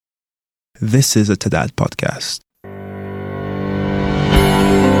This is a TADAT podcast.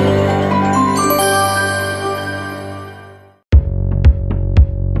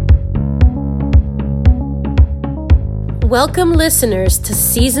 Welcome, listeners, to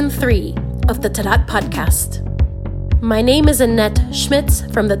Season 3 of the TADAT podcast. My name is Annette Schmitz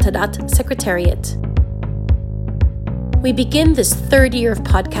from the TADAT Secretariat. We begin this third year of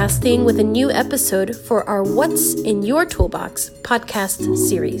podcasting with a new episode for our What's in Your Toolbox podcast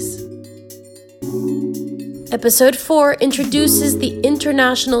series. Episode 4 introduces the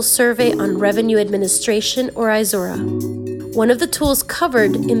International Survey on Revenue Administration, or ISORA. One of the tools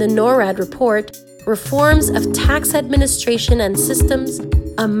covered in the NORAD report, Reforms of Tax Administration and Systems,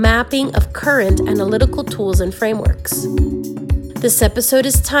 a mapping of current analytical tools and frameworks. This episode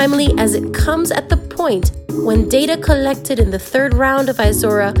is timely as it comes at the point when data collected in the third round of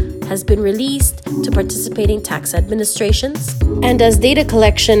ISORA has been released to participating tax administrations, and as data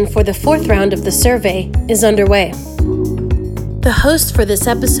collection for the fourth round of the survey is underway. The host for this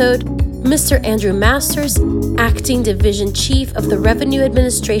episode, Mr. Andrew Masters, Acting Division Chief of the Revenue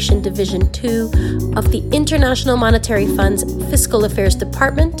Administration Division 2 of the International Monetary Fund's Fiscal Affairs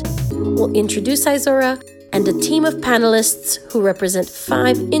Department, will introduce ISORA and a team of panelists who represent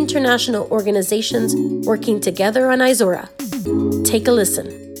 5 international organizations working together on ISORA. Take a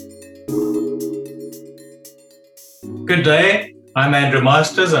listen. Good day, I'm Andrew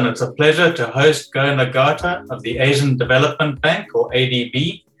Masters, and it's a pleasure to host Go Nagata of the Asian Development Bank, or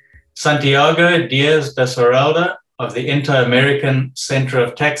ADB, Santiago Diaz de Serralda of the Inter-American Center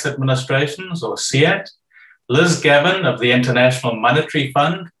of Tax Administrations, or CIAT, Liz Gavin of the International Monetary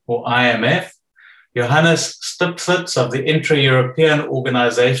Fund, or IMF, Johannes Stipsitz of the Intra-European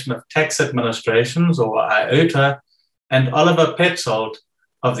Organization of Tax Administrations, or IOTA, and Oliver Petzold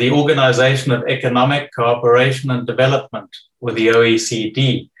of the Organization of Economic Cooperation and Development, or the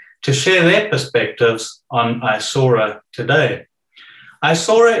OECD, to share their perspectives on ISORA today.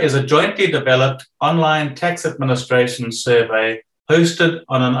 ISORA is a jointly developed online tax administration survey hosted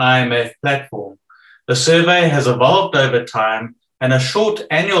on an IMF platform. The survey has evolved over time, and a short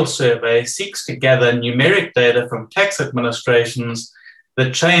annual survey seeks to gather numeric data from tax administrations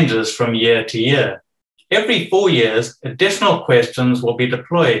that changes from year to year. Every 4 years, additional questions will be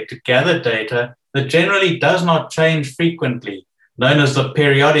deployed to gather data that generally does not change frequently, known as the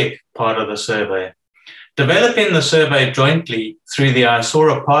periodic part of the survey. Developing the survey jointly through the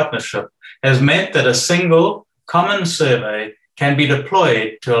ISORA partnership has meant that a single, common survey can be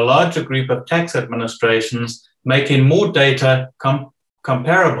deployed to a larger group of tax administrations, making more data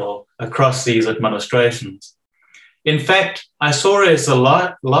comparable across these administrations. In fact, ISORA is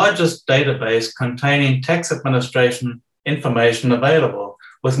the largest database containing tax administration information available,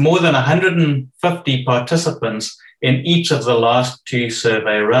 with more than 150 participants in each of the last 2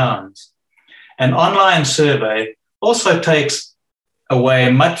 survey rounds. An online survey also takes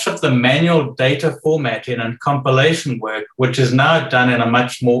away much of the manual data formatting and compilation work, which is now done in a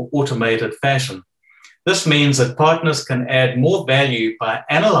much more automated fashion. This means that partners can add more value by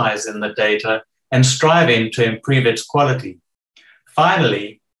analyzing the data and striving to improve its quality.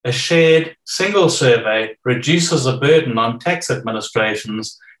 Finally, a shared single survey reduces the burden on tax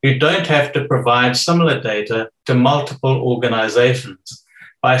administrations who don't have to provide similar data to multiple organizations.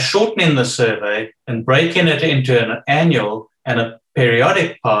 By shortening the survey and breaking it into an annual and a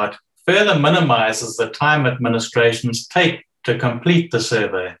periodic part, further minimizes the time administrations take to complete the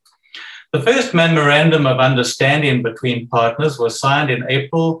survey. The first memorandum of understanding between partners was signed in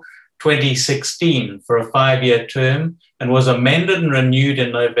April 2016 for a 5-year term and was amended and renewed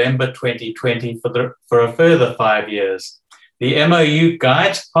in November 2020 for a further 5 years. The MOU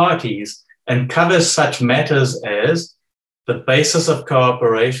guides parties and covers such matters as the basis of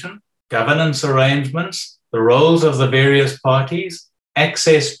cooperation, governance arrangements, the roles of the various parties,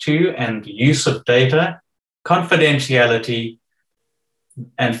 access to and use of data, confidentiality,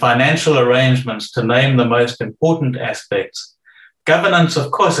 and financial arrangements, to name the most important aspects. Governance,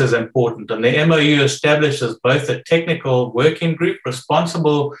 of course, is important, and the MOU establishes both a technical working group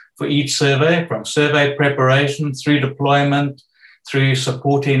responsible for each survey, from survey preparation through deployment, through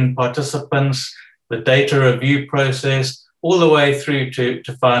supporting participants, the data review process, all the way through to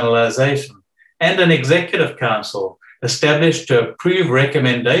finalization, and an executive council established to approve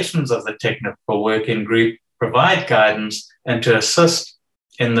recommendations of the technical working group, provide guidance, and to assist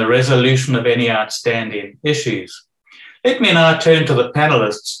in the resolution of any outstanding issues. Let me now turn to the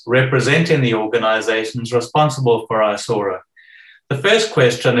panelists representing the organizations responsible for ISORA. The first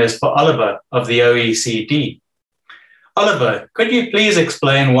question is for Oliver of the OECD. Oliver, could you please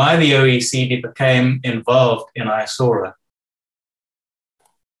explain why the OECD became involved in ISORA?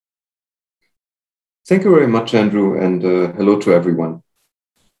 Thank you very much, Andrew, and hello to everyone.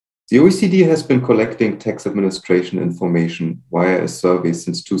 The OECD has been collecting tax administration information via a survey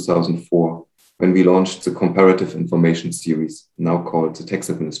since 2004, when we launched the Comparative Information Series, now called the Tax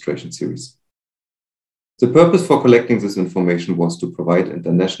Administration Series. The purpose for collecting this information was to provide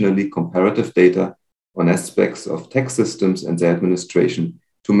internationally comparative data on aspects of tax systems and their administration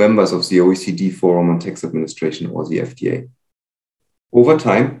to members of the OECD Forum on Tax Administration, or the FTA. Over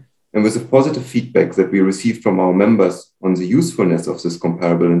time, and with the positive feedback that we received from our members on the usefulness of this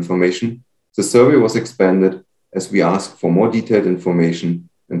comparable information, the survey was expanded as we asked for more detailed information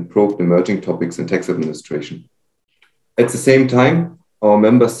and probed emerging topics in tax administration. At the same time, our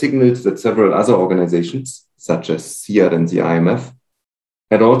members signaled that several other organizations, such as CIAD and the IMF,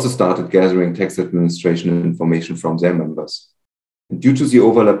 had also started gathering tax administration information from their members. And due to the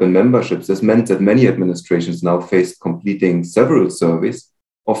overlap in memberships, this meant that many administrations now faced completing several surveys,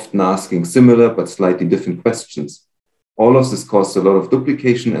 often asking similar but slightly different questions. All of this caused a lot of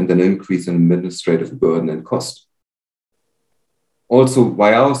duplication and an increase in administrative burden and cost. Also,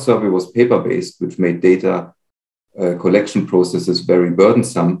 while our survey was paper-based, which made data collection processes very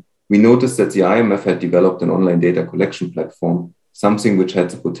burdensome, we noticed that the IMF had developed an online data collection platform, something which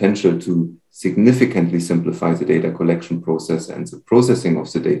had the potential to significantly simplify the data collection process and the processing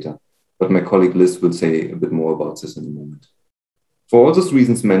of the data. But my colleague Liz will say a bit more about this in a moment. For all those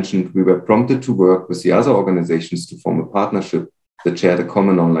reasons mentioned, we were prompted to work with the other organizations to form a partnership that shared a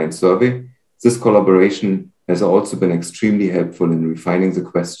common online survey. This collaboration has also been extremely helpful in refining the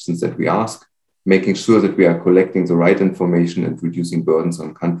questions that we ask, making sure that we are collecting the right information and reducing burdens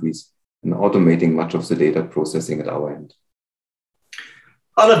on countries, and automating much of the data processing at our end.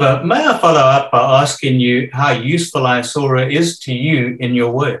 Oliver, may I follow up by asking you how useful ISORA is to you in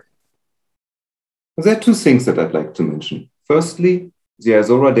your work? There are two things that I'd like to mention. Firstly, the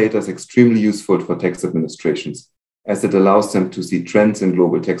ISORA data is extremely useful for tax administrations, as it allows them to see trends in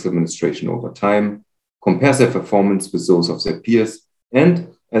global tax administration over time, compare their performance with those of their peers,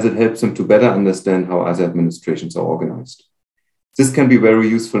 and as it helps them to better understand how other administrations are organized. This can be very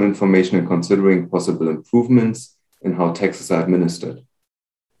useful information in considering possible improvements in how taxes are administered.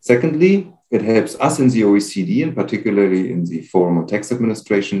 Secondly, it helps us in the OECD, and particularly in the Forum on Tax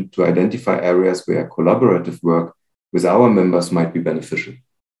Administration, to identify areas where collaborative work with our members might be beneficial.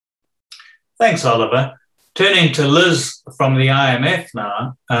 Thanks, Oliver. Turning to Liz from the IMF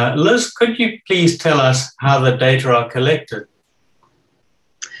now. Liz, could you please tell us how the data are collected?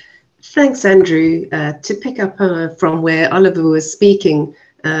 Thanks, Andrew. To pick up from where Oliver was speaking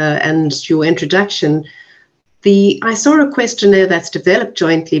and your introduction, the ISORA questionnaire that's developed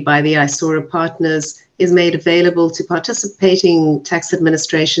jointly by the ISORA partners is made available to participating tax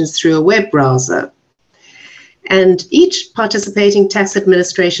administrations through a web browser. And each participating tax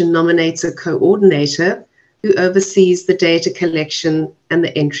administration nominates a coordinator who oversees the data collection and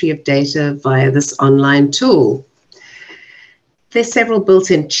the entry of data via this online tool. There's several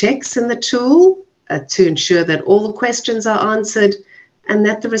built-in checks in the tool to ensure that all the questions are answered and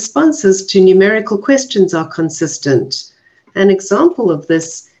that the responses to numerical questions are consistent. An example of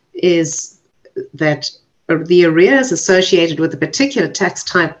this is that the arrears associated with a particular tax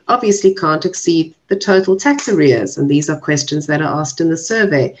type obviously can't exceed the total tax arrears, and these are questions that are asked in the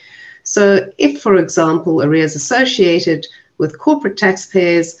survey. So if, for example, arrears associated with corporate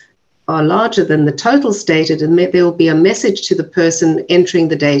taxpayers are larger than the total stated, and there will be a message to the person entering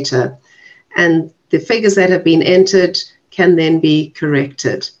the data, and the figures that have been entered can then be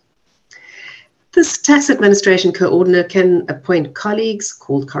corrected. This tax administration coordinator can appoint colleagues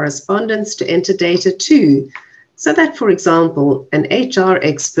called correspondents to enter data too, so that, for example, an HR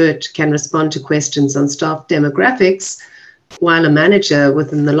expert can respond to questions on staff demographics, while a manager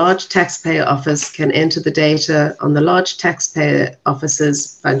within the large taxpayer office can enter the data on the large taxpayer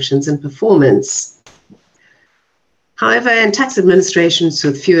office's functions and performance. However, in tax administrations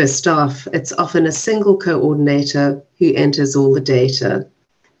with fewer staff, it's often a single coordinator who enters all the data.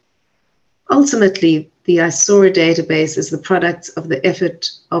 Ultimately, the ISORA database is the product of the effort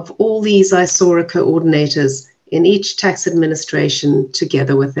of all these ISORA coordinators in each tax administration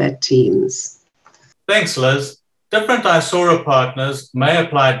together with their teams. Thanks, Liz. Different ISORA partners may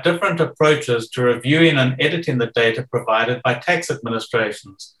apply different approaches to reviewing and editing the data provided by tax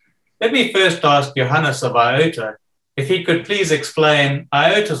administrations. Let me first ask Johannes of IOTA if he could please explain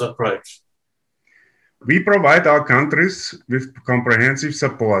IOTA's approach. We provide our countries with comprehensive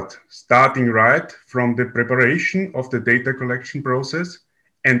support, starting right from the preparation of the data collection process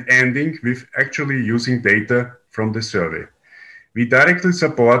and ending with actually using data from the survey. We directly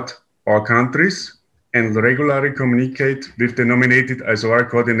support our countries and regularly communicate with the nominated ISORA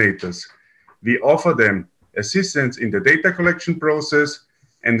coordinators. we offer them assistance in the data collection process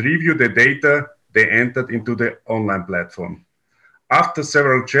and review the data they entered into the online platform. After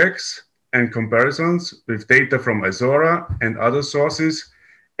several checks and comparisons with data from Isora and other sources,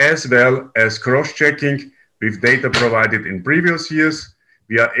 as well as cross-checking with data provided in previous years,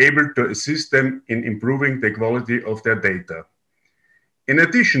 we are able to assist them in improving the quality of their data. In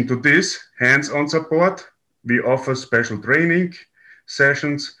addition to this hands-on support, we offer special training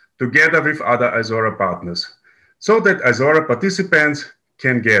sessions together with other Isora partners, so that Isora participants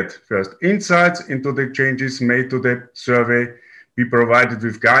can get first insights into the changes made to the survey, be provided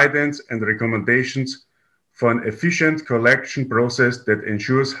with guidance and recommendations for an efficient collection process that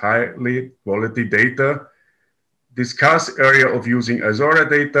ensures highly quality data, discuss area of using Isora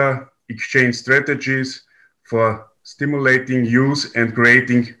data, exchange strategies for stimulating use and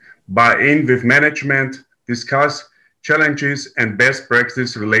creating buy-in with management, discuss challenges and best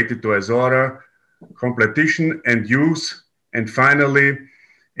practice related to Isora, competition and use, and finally,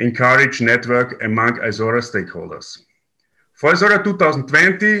 encourage network among Isora stakeholders. For Isora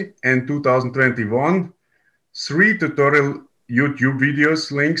 2020 and 2021, 3 tutorial YouTube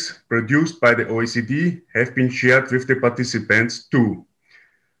videos links produced by the OECD have been shared with the participants too,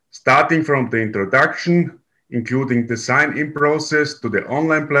 starting from the introduction, including the sign-in process to the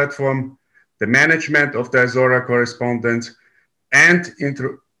online platform, the management of the Isora correspondence, and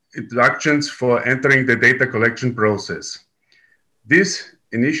instructions for entering the data collection process. This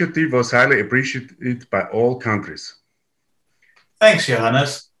initiative was highly appreciated by all countries. Thanks,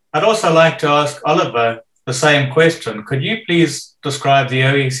 Johannes. I'd also like to ask Oliver the same question. Could you please describe the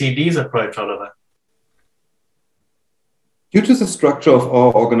OECD's approach, Oliver? Due to the structure of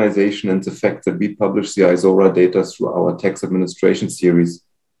our organization and the fact that we publish the Isora data through our tax administration series,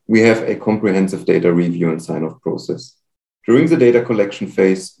 we have a comprehensive data review and sign-off process. During the data collection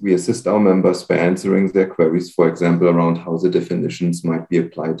phase, we assist our members by answering their queries, for example, around how the definitions might be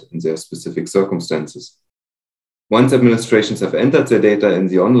applied in their specific circumstances. Once administrations have entered their data in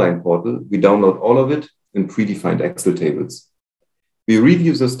the online portal, we download all of it in predefined Excel tables. We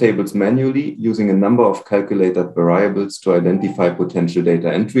review those tables manually using a number of calculated variables to identify potential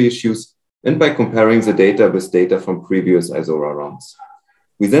data entry issues and by comparing the data with data from previous Isora rounds.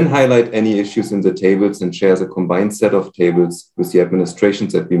 We then highlight any issues in the tables and share the combined set of tables with the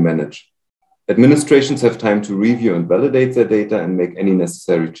administrations that we manage. Administrations have time to review and validate their data and make any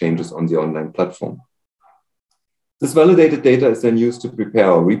necessary changes on the online platform. This validated data is then used to prepare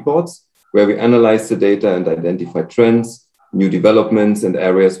our reports, where we analyze the data and identify trends, new developments, and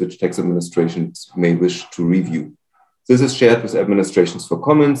areas which tax administrations may wish to review. This is shared with administrations for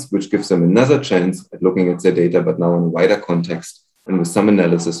comments, which gives them another chance at looking at their data, but now in a wider context and with some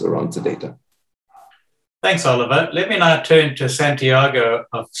analysis around the data. Thanks, Oliver. Let me now turn to Santiago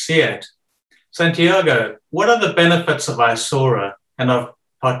of CIAT. Santiago, what are the benefits of Isora and of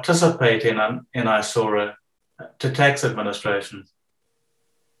participating in Isora to tax administrations?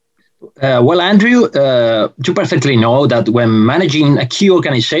 Well, Andrew, you perfectly know that when managing a key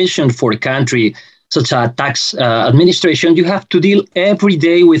organization for a country, such as tax administration, you have to deal every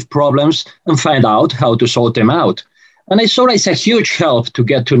day with problems and find out how to sort them out. And Isora is a huge help to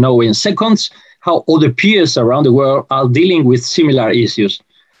get to know in seconds how other peers around the world are dealing with similar issues.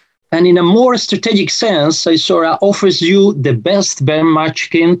 And in a more strategic sense, Isora offers you the best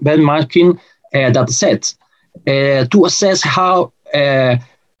benchmarking data sets to assess how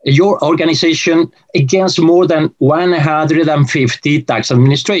your organization against more than 150 tax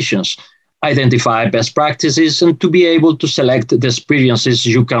administrations, identify best practices, and to be able to select the experiences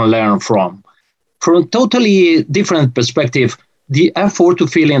you can learn from. From a totally different perspective, the effort to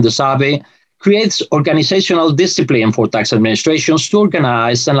fill in the survey creates organizational discipline for tax administrations to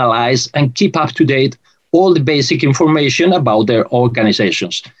organize, analyze, and keep up to date all the basic information about their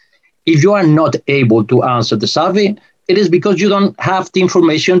organizations. If you are not able to answer the survey, it is because you don't have the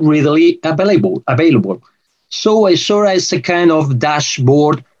information readily available. So Isora is a kind of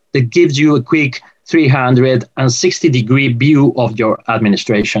dashboard that gives you a quick 360-degree view of your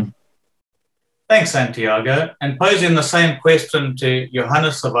administration. Thanks, Santiago. And posing the same question to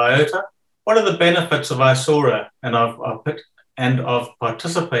Johannes of IOTA, what are the benefits of Isora and of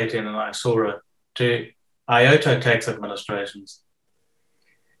participating in Isora to IOTA tax administrations?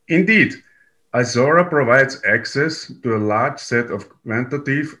 Indeed, Isora provides access to a large set of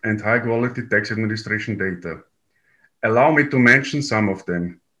quantitative and high-quality tax administration data. Allow me to mention some of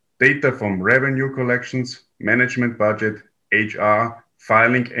them. Data from revenue collections, management budget, HR,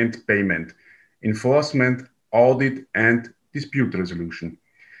 filing and payment, enforcement, audit, and dispute resolution.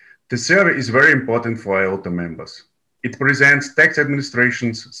 The survey is very important for IOTA members. It presents tax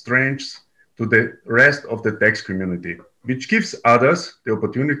administration's strengths to the rest of the tax community, which gives others the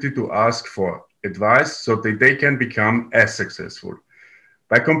opportunity to ask for advice so that they can become as successful.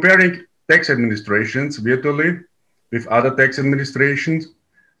 By comparing tax administrations virtually with other tax administrations,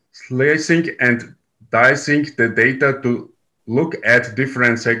 slicing and dicing the data to look at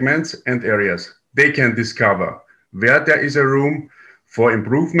different segments and areas, they can discover where there is a room for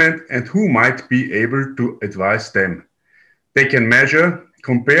improvement and who might be able to advise them. They can measure,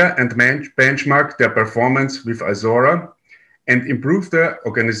 compare, and benchmark their performance with Isora and improve their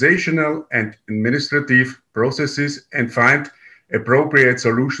organizational and administrative processes and find appropriate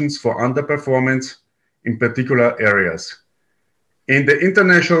solutions for underperformance in particular areas. In the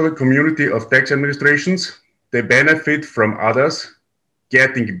international community of tax administrations, they benefit from others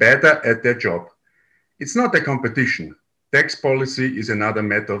getting better at their job. It's not a competition. Tax policy is another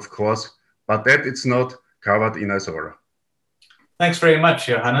matter, of course, but that it's not covered in Isora. Thanks very much,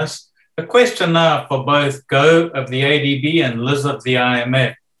 Johannes. A question now for both Go of the ADB and Liz of the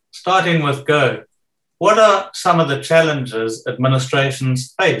IMF. Starting with Go, what are some of the challenges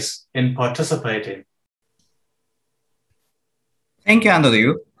administrations face in participating? Thank you,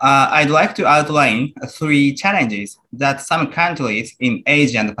 Andrew. I'd like to outline 3 challenges that some countries in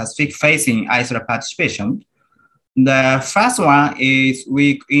Asia and the Pacific face in Isora participation. The first one is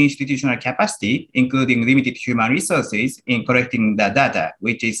weak institutional capacity, including limited human resources in collecting the data,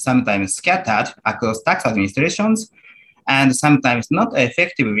 which is sometimes scattered across tax administrations and sometimes not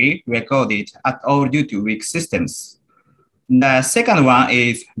effectively recorded at all due to weak systems. The second one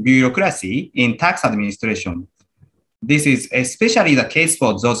is bureaucracy in tax administration. This is especially the case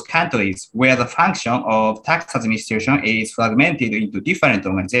for those countries where the function of tax administration is fragmented into different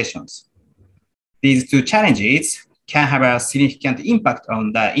organizations. These 2 challenges can have a significant impact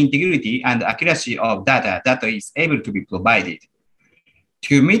on the integrity and accuracy of data that is able to be provided.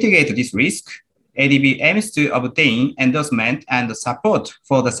 To mitigate this risk, ADB aims to obtain endorsement and support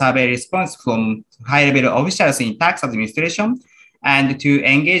for the survey response from high-level officials in tax administration and to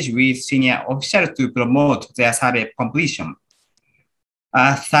engage with senior officials to promote their survey completion.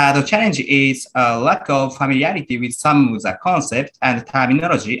 A third challenge is a lack of familiarity with some of the concepts and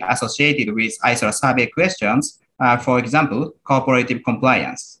terminology associated with Isora survey questions, for example, cooperative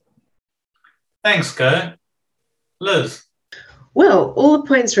compliance. Thanks, Go. Liz? Well, all the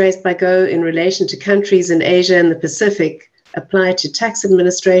points raised by Go in relation to countries in Asia and the Pacific apply to tax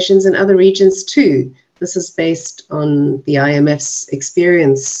administrations in other regions too. This is based on the IMF's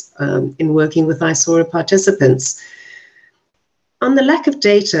experience in working with Isora participants. On the lack of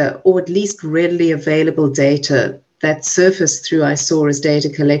data, or at least readily available data that surface through Isora's data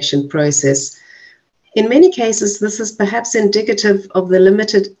collection process, in many cases, this is perhaps indicative of the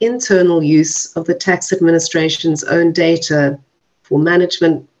limited internal use of the tax administration's own data for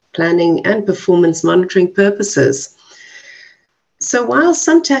management, planning, and performance monitoring purposes. So while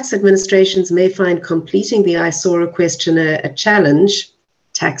some tax administrations may find completing the Isora questionnaire a challenge,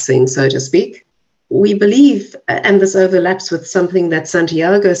 taxing, so to speak, we believe, and this overlaps with something that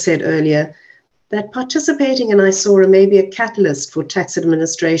Santiago said earlier, that participating in Isora may be a catalyst for tax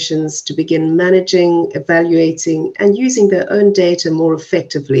administrations to begin managing, evaluating, and using their own data more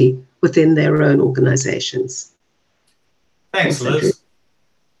effectively within their own organizations. Thanks, Liz.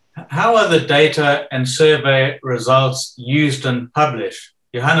 How are the data and survey results used and published?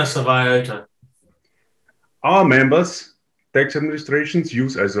 Johannes of IOTA. Our members, tax administrations,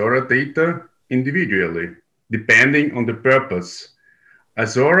 use Isora data individually, depending on the purpose.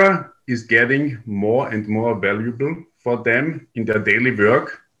 Isora is getting more and more valuable for them in their daily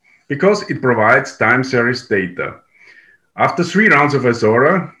work because it provides time series data. After 3 rounds of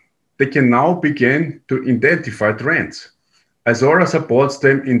Isora, they can now begin to identify trends. Isora supports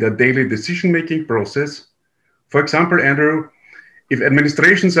them in their daily decision-making process. For example, Andrew, if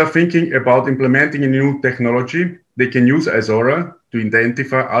administrations are thinking about implementing a new technology, they can use Isora to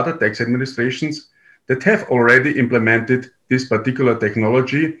identify other tax administrations that have already implemented this particular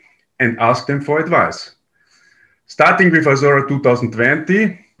technology and ask them for advice. Starting with Isora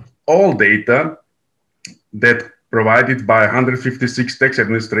 2020, all data that provided by 156 tax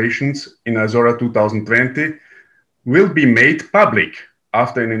administrations in Isora 2020 will be made public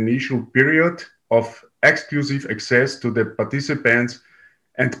after an initial period of exclusive access to the participants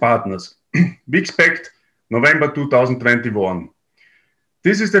and partners. We expect November 2021.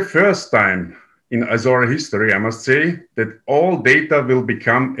 This is the first time in Isora history, I must say, that all data will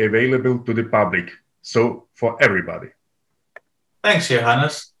become available to the public, so for everybody. Thanks,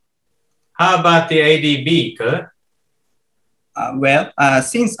 Johannes. How about the ADB, Kurt?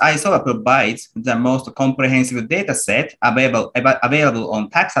 Since ISORA provides the most comprehensive data set available on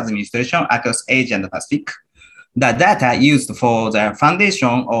tax administration across Asia and the Pacific, the data used for the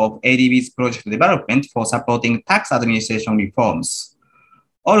foundation of ADB's project development for supporting tax administration reforms.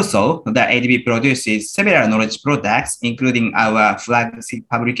 Also, the ADB produces several knowledge products, including our flagship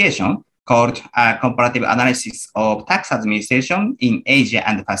publication called Comparative Analysis of Tax Administration in Asia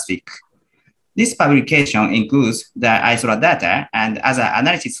and the Pacific. This publication includes the ISORA data and other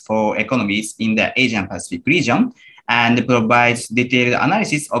analysis for economies in the Asian Pacific region and provides detailed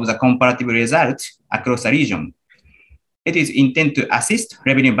analysis of the comparative results across the region. It is intended to assist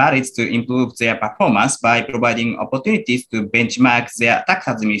revenue bodies to improve their performance by providing opportunities to benchmark their tax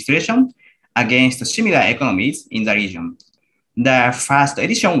administration against similar economies in the region. The first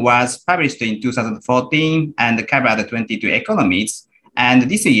edition was published in 2014 and covered 22 economies, and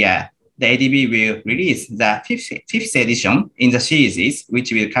this year, the ADB will release the fifth edition in the series,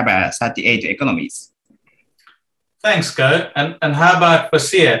 which will cover 38 economies. Thanks, Go. And how about for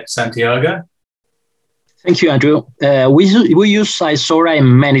CIET, Santiago? Thank you, Andrew. We use ISORA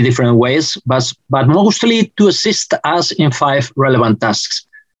in many different ways, but mostly to assist us in 5 relevant tasks.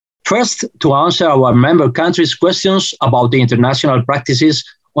 First, to answer our member countries' questions about the international practices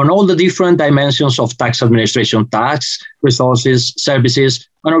on all the different dimensions of tax administration, tax, resources, services,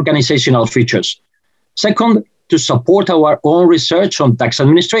 and organizational features. Second, to support our own research on tax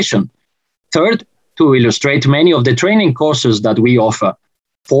administration. Third, to illustrate many of the training courses that we offer.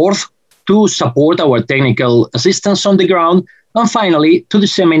 Fourth, to support our technical assistance on the ground. And finally, to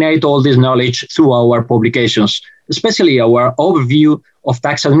disseminate all this knowledge through our publications, especially our overview of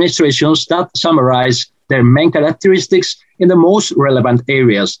tax administrations that summarize their main characteristics in the most relevant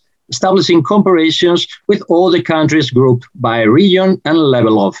areas, establishing comparisons with all the countries grouped by region and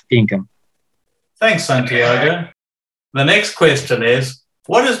level of income. Thanks, Santiago. The next question is,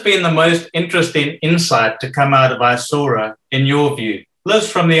 what has been the most interesting insight to come out of ISORA in your view? Liz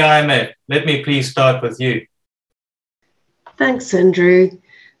from the IMF, let me please start with you. Thanks, Andrew.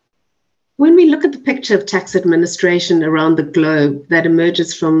 When we look at the picture of tax administration around the globe that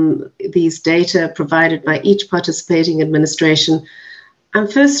emerges from these data provided by each participating administration, I'm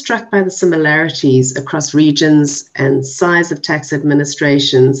first struck by the similarities across regions and size of tax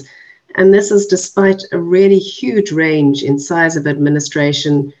administrations. And this is despite a really huge range in size of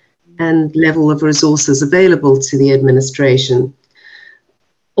administration and level of resources available to the administration.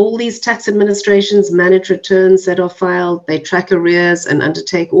 All these tax administrations manage returns that are filed, they track arrears and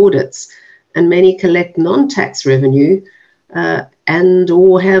undertake audits, and many collect non-tax revenue and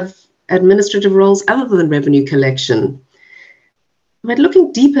or have administrative roles other than revenue collection. But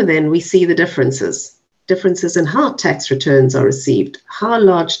looking deeper then, we see the differences in how tax returns are received, how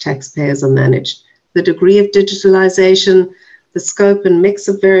large taxpayers are managed, the degree of digitalization, the scope and mix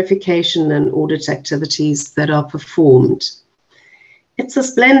of verification and audit activities that are performed. It's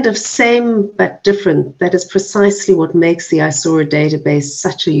this blend of same but different that is precisely what makes the ISORA database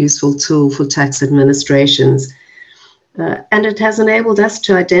such a useful tool for tax administrations. And it has enabled us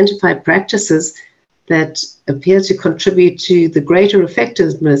to identify practices that appear to contribute to the greater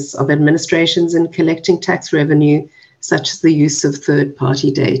effectiveness of administrations in collecting tax revenue, such as the use of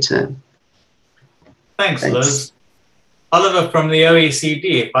third-party data. Thanks, Liz. Oliver from the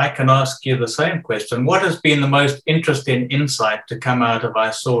OECD, if I can ask you the same question, what has been the most interesting insight to come out of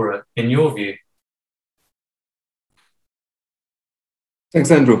ISORA in your view? Thanks,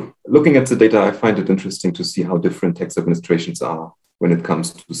 Andrew. Looking at the data, I find it interesting to see how different tax administrations are when it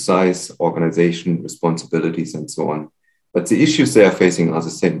comes to size, organization, responsibilities, and so on. But the issues they are facing are the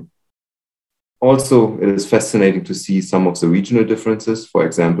same. Also, it is fascinating to see some of the regional differences, for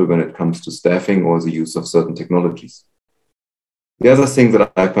example, when it comes to staffing or the use of certain technologies. The other thing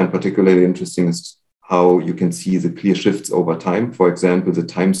that I find particularly interesting is how you can see the clear shifts over time. For example, the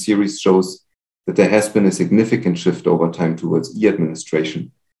time series shows that there has been a significant shift over time towards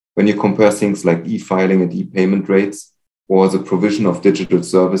e-administration. When you compare things like e-filing and e-payment rates or the provision of digital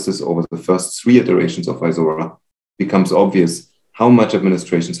services over the first 3 iterations of ISORA, becomes obvious how much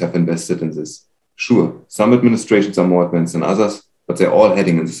administrations have invested in this. Sure, some administrations are more advanced than others, but they're all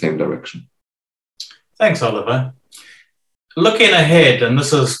heading in the same direction. Thanks, Oliver. Looking ahead, and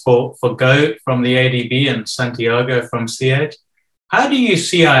this is for Go from the ADB and Santiago from CIET, how do you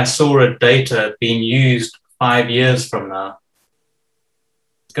see ISORA data being used 5 years from now?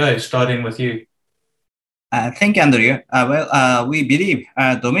 Go, starting with you. Thank you, Andrew. We believe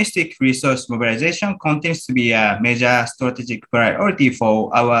domestic resource mobilization continues to be a major strategic priority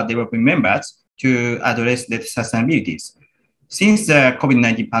for our developing members to address data sustainabilities. Since the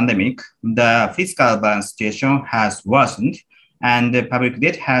COVID-19 pandemic, the fiscal balance situation has worsened, and the public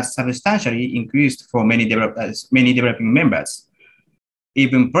debt has substantially increased for many developing members.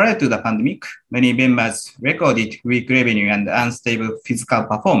 Even prior to the pandemic, many members recorded weak revenue and unstable fiscal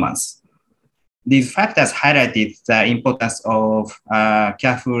performance. These factors highlighted the importance of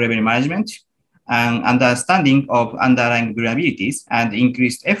careful revenue management and understanding of underlying vulnerabilities and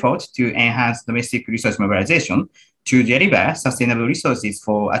increased effort to enhance domestic resource mobilization to deliver sustainable resources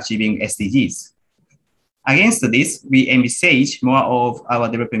for achieving SDGs. Against this, we envisage more of our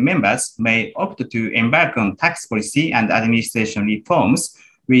developing members may opt to embark on tax policy and administration reforms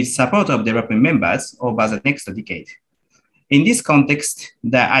with support of developing members over the next decade. In this context,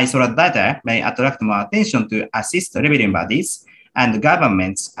 the ISORA data may attract more attention to assist revenue bodies and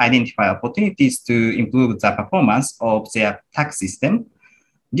governments identify opportunities to improve the performance of their tax system.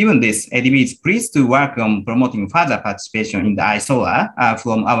 Given this, ADB is pleased to work on promoting further participation in the ISORA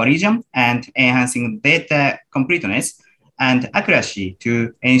from our region and enhancing data completeness and accuracy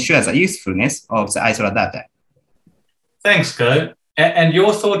to ensure the usefulness of the ISORA data. Thanks, Go. And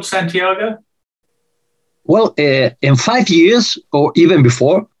your thoughts, Santiago? Well, in 5 years or even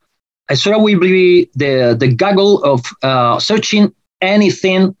before, ISORA will be the goggle of searching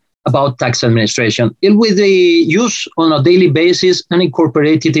anything about tax administration. It will be used on a daily basis and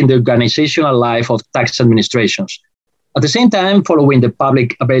incorporated in the organizational life of tax administrations. At the same time, following the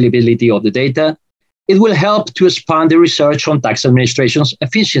public availability of the data, it will help to expand the research on tax administration's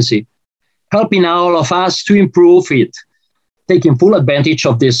efficiency, helping all of us to improve it, taking full advantage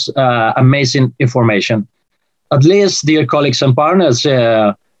of this amazing information. At least, dear colleagues and partners,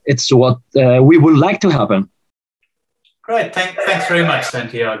 it's what we would like to happen. Great. Thanks very much,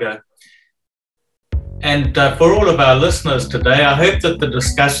 Santiago. And for all of our listeners today, I hope that the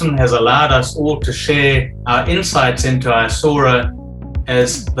discussion has allowed us all to share our insights into ISORA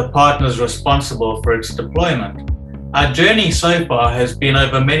as the partners responsible for its deployment. Our journey so far has been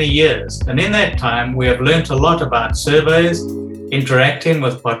over many years, and in that time, we have learned a lot about surveys, interacting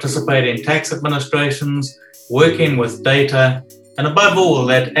with participating tax administrations, working with data, and above all,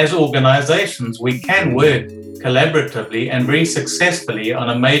 that as organizations, we can work collaboratively and very successfully on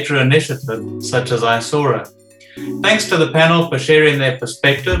a major initiative such as ISORA. Thanks to the panel for sharing their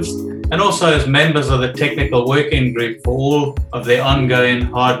perspectives, and also as members of the technical working group for all of their ongoing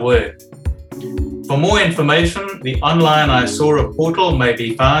hard work. For more information, the online ISORA portal may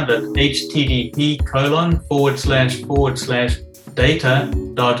be found at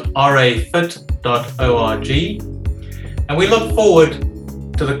http://data.rafit.org. And we look forward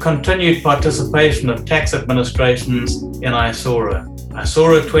to the continued participation of tax administrations in ISORA.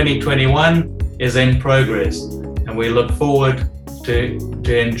 ISORA 2021 is in progress, and we look forward to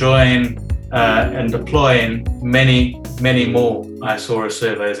enjoying and deploying many, many more ISORA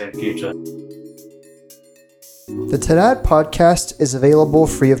surveys in future. The TEDAT podcast is available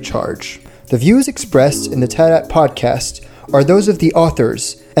free of charge. The views expressed in the TEDAT podcast are those of the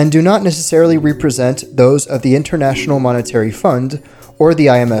authors and do not necessarily represent those of the International Monetary Fund or the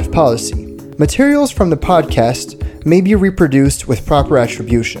IMF policy. Materials from the podcast may be reproduced with proper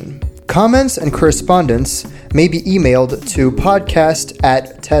attribution. Comments and correspondence may be emailed to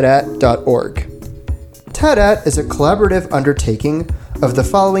podcast@tedat.org. TEDAT is a collaborative undertaking of the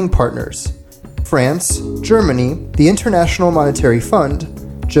following partners: France, Germany, the International Monetary Fund,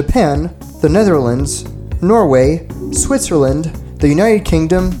 Japan, the Netherlands, Norway, Switzerland, the United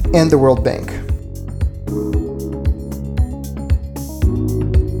Kingdom, and the World Bank.